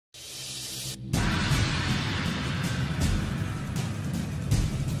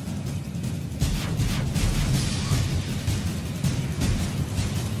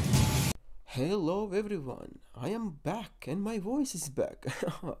Hello everyone, I am back and my voice is back.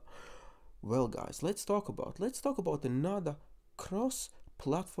 Well guys, let's talk about another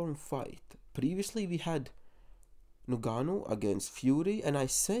cross-platform fight. Previously we had Ngannou against Fury, and I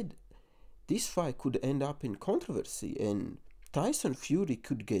said this fight could end up in controversy and Tyson Fury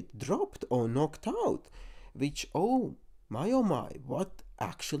could get dropped or knocked out, which oh my, what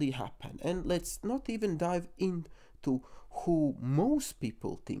actually happened? And let's not even dive into who most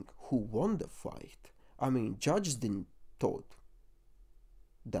people think who won the fight. I mean, judges didn't thought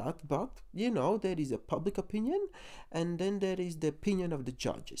that, but there is a public opinion and then there is the opinion of the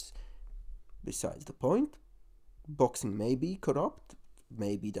judges. Besides the point, boxing may be corrupt,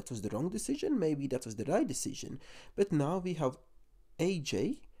 maybe that was the wrong decision, maybe that was the right decision, but now we have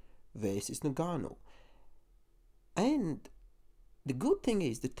AJ versus Nagano. And the good thing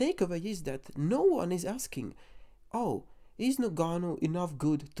is, the takeaway is that no one is asking, oh, is Nagano enough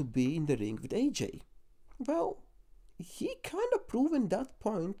good to be in the ring with AJ? Well, he kind of proven that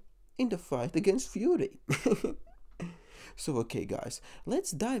point in the fight against Fury. So okay guys, let's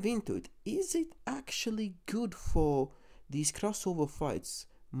dive into it. Is it actually good for these crossover fights?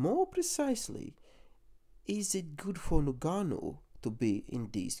 More precisely, is it good for Nagano to be in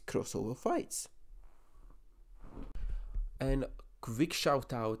these crossover fights? And quick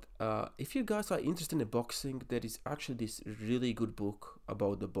shout out, if you guys are interested in boxing, there is actually this really good book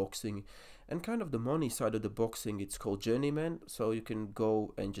about the boxing and kind of the money side of the boxing. It's called Journeyman, so you can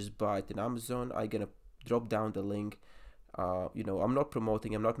go and just buy it in Amazon. I'm gonna drop down the link. I'm not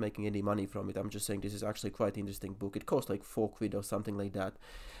promoting, I'm not making any money from it. I'm just saying this is actually quite interesting book. It costs like 4 quid or something like that.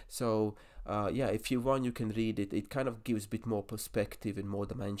 So yeah, if you want, you can read it. It kind of gives a bit more perspective and more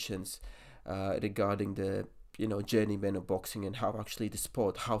dimensions regarding the journeyman of boxing and how actually the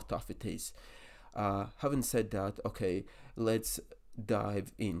sport, how tough it is. Having said that, okay, let's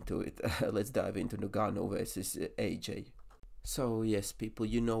dive into it. Let's dive into Nagano versus AJ. So yes, people,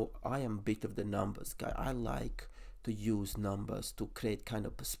 I am a bit of the numbers guy. I like to use numbers to create kind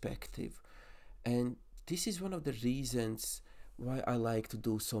of perspective, and this is one of the reasons why I like to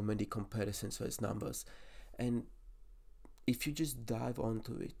do so many comparisons with numbers. And if you just dive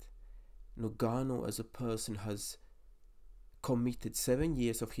onto it, Nagano as a person has committed 7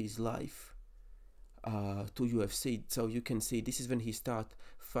 years of his life to UFC. So you can see this is when he started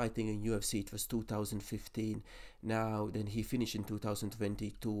fighting in UFC. It was 2015. Now then he finished in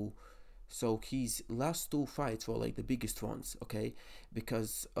 2022. So his last 2 fights were like the biggest ones, okay?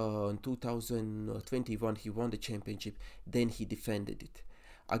 Because in 2021 he won the championship, then he defended it.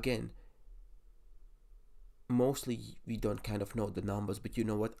 Again, mostly we don't kind of know the numbers, but you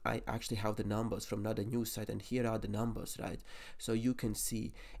know what, I actually have the numbers from another news site, and here are the numbers, right? So you can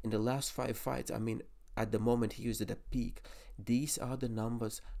see in the last 5 fights, I mean, at the moment he was at a peak, these are the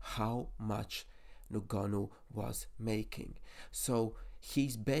numbers how much Nagano was making. So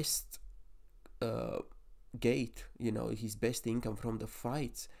his best his best income from the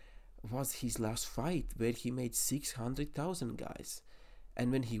fights was his last fight, where he made 600,000, guys.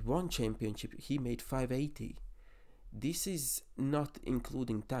 And when he won championship, he made 580. This is not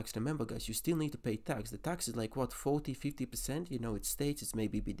including tax. Remember guys, you still need to pay tax. The tax is like what, 40-50%? It states it's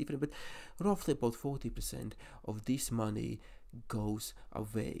maybe a bit different, but roughly about 40% of this money goes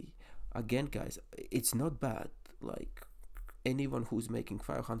away. Again guys, it's not bad. Like, anyone who's making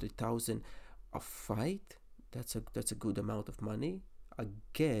 500,000 a fight, that's a good amount of money.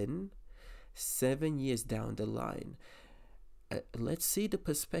 Again, 7 years down the line, let's see the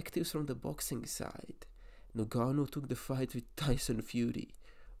perspectives from the boxing side. Nagano took the fight with Tyson Fury.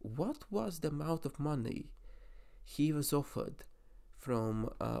 What was the amount of money he was offered from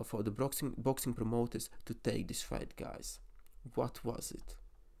for the boxing promoters to take this fight, guys? What was it?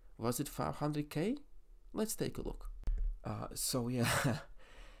 Was it 500k? Let's take a look. So yeah,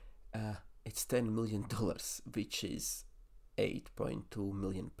 it's $10 million, which is 8.2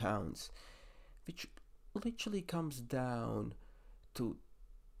 million pounds, which literally comes down to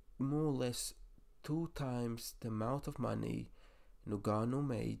more or less 2 times the amount of money Nagano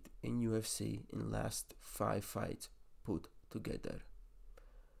made in UFC in last 5 fights put together.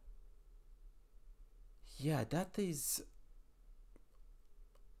 Yeah, that is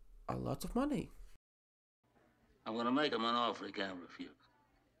a lot of money. I'm gonna make him an offer he can't refuse.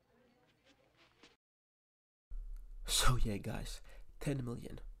 So yeah guys, 10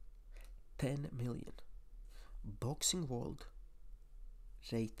 million. 10 million. Boxing World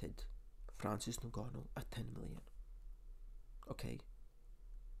rated Francis Ngannou at 10 million. Okay.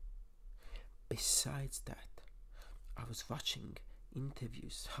 Besides that, I was watching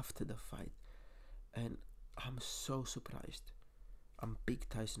interviews after the fight, and I'm so surprised. I'm a big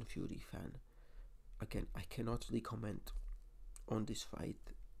Tyson Fury fan, again, I cannot really comment on this fight,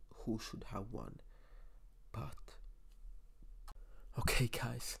 who should have won, but okay,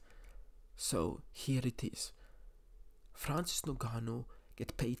 guys. So here it is. Francis Ngannou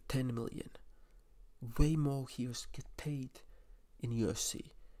get paid 10 million. Way more he was get paid in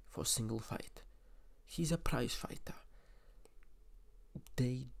UFC for a single fight. He's a prize fighter.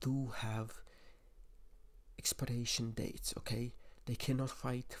 They do have expiration dates, okay? They cannot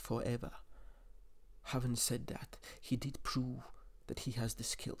fight forever. Having said that, he did prove that he has the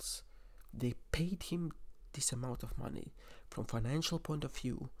skills. They paid him this amount of money. From financial point of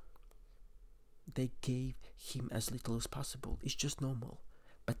view, they gave him as little as possible. It's just normal.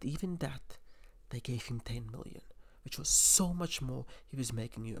 But even that, they gave him 10 million, which was so much more he was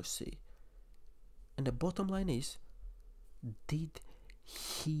making UFC. And the bottom line is, did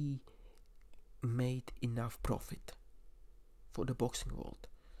he made enough profit for the boxing world?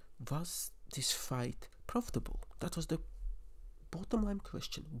 Was this fight profitable? That was the bottom line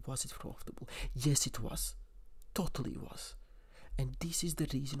question. Was it profitable? Yes, it was. Totally was. And this is the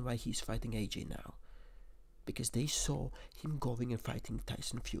reason why he's fighting AJ now. Because they saw him going and fighting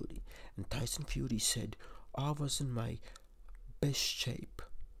Tyson Fury. And Tyson Fury said, I was in my best shape.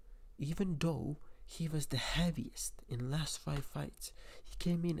 Even though he was the heaviest in last 5 fights. He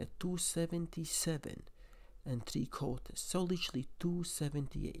came in at 277 and 3/4. So literally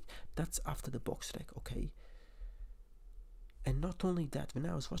 278. That's after the box rec, okay? And not only that, when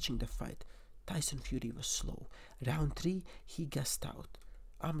I was watching the fight, Tyson Fury was slow. Round 3, he gassed out.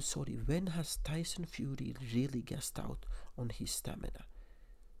 I'm sorry, when has Tyson Fury really gassed out on his stamina?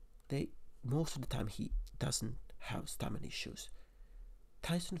 Most of the time he doesn't have stamina issues.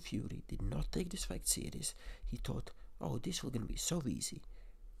 Tyson Fury did not take this fight serious. He thought, oh, this was going to be so easy.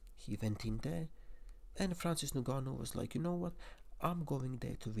 He went in there, and Francis Ngannou was like, you know what, I'm going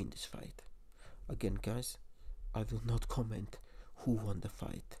there to win this fight. Again, guys, I will not comment who won the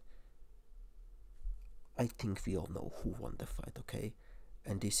fight. I think we all know who won the fight, okay?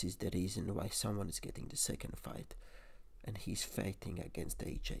 And this is the reason why someone is getting the second fight, and he's fighting against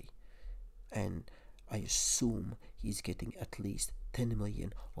AJ. And I assume he's getting at least 10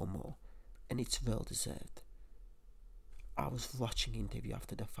 million or more, and it's well deserved. I was watching an interview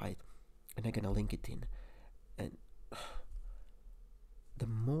after the fight, and I'm gonna link it in, and the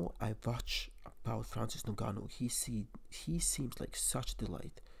more I watch about Francis Ngannou, he seems like such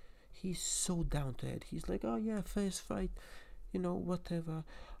delight. He's so down to earth. He's like, oh yeah, first fight, you know, whatever.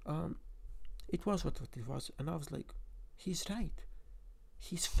 It was what it was, and I was like, he's right.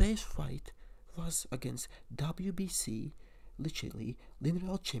 His first fight was against WBC, literally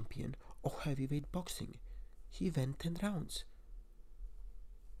lineal champion of heavyweight boxing. He went 10 rounds.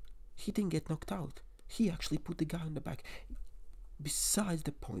 He didn't get knocked out. He actually put the guy on the back. Besides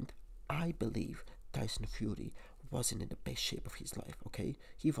the point, I believe Tyson Fury wasn't in the best shape of his life, okay?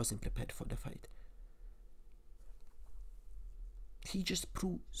 He wasn't prepared for the fight. He just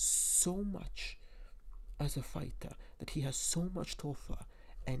proved so much as a fighter, that he has so much to offer,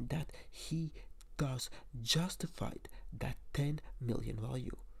 and that he does justify that 10 million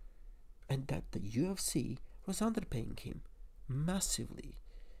value, and that the UFC was underpaying him massively.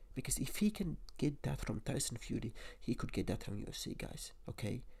 Because if he can get that from Tyson Fury, he could get that from UFC, guys,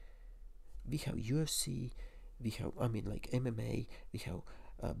 okay? We have UFC, we have, like MMA, we have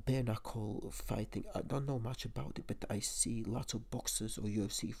bare knuckle fighting. I don't know much about it, but I see lots of boxers or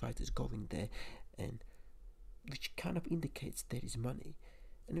UFC fighters going there, and which kind of indicates there is money.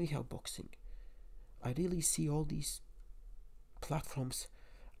 And we have boxing. I really see all these platforms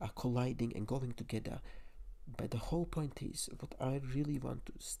are colliding and going together. But the whole point is, what I really want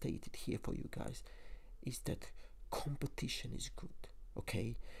to state it here for you guys, is that competition is good,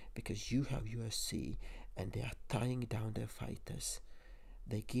 okay? Because you have UFC, and they are tying down their fighters.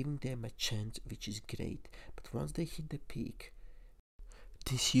 They're giving them a chance, which is great. But once they hit the peak,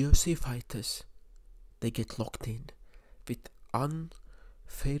 these UFC fighters, they get locked in with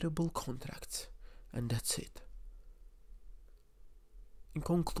unfavorable contracts, and that's it. In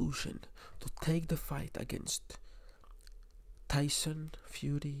conclusion, to take the fight against Tyson,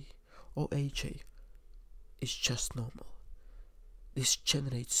 Fury or AJ is just normal. This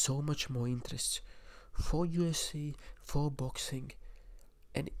generates so much more interest for UFC, for boxing,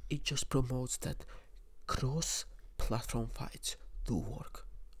 and it just promotes that cross-platform fights do work.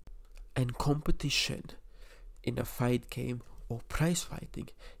 And competition in a fight game or prize fighting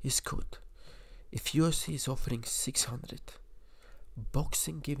is good. If UFC is offering 600,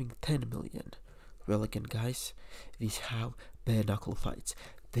 boxing giving 10 million, well, again, guys, we have bare knuckle fights.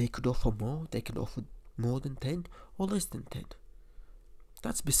 They could offer more, they can offer more than 10 or less than 10.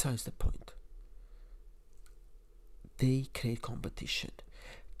 That's besides the point. they create competition.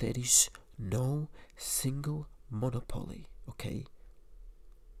 There is no single monopoly, okay?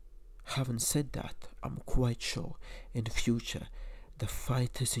 Having said that, I'm quite sure in the future the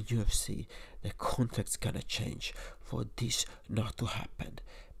fighters in UFC, the contract's gonna change for this not to happen,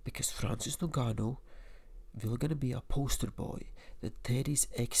 because Francis Ngannou will gonna be a poster boy that there is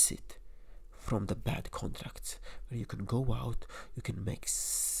exit from the bad contracts, where you can go out, you can make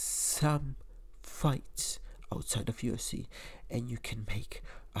some fights outside of UFC, and you can make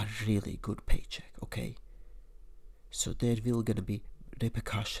a really good paycheck, okay? So there will gonna be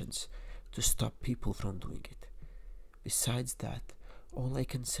repercussions to stop people from doing it. Besides that, all I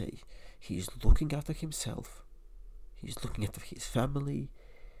can say, he's looking after himself, he's looking after his family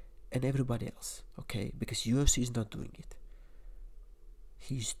and everybody else, okay? Because UFC is not doing it.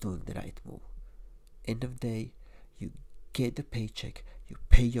 He's doing the right move. End of the day, you get the paycheck, you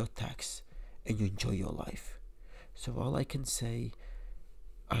pay your tax, and you enjoy your life. So all I can say,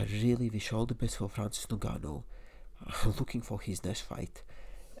 I really wish all the best for Francis Ngannou. I'm looking for his next fight.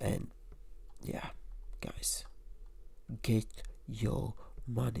 And yeah, guys, get your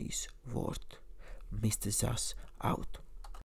money's worth. Mr. Zas out.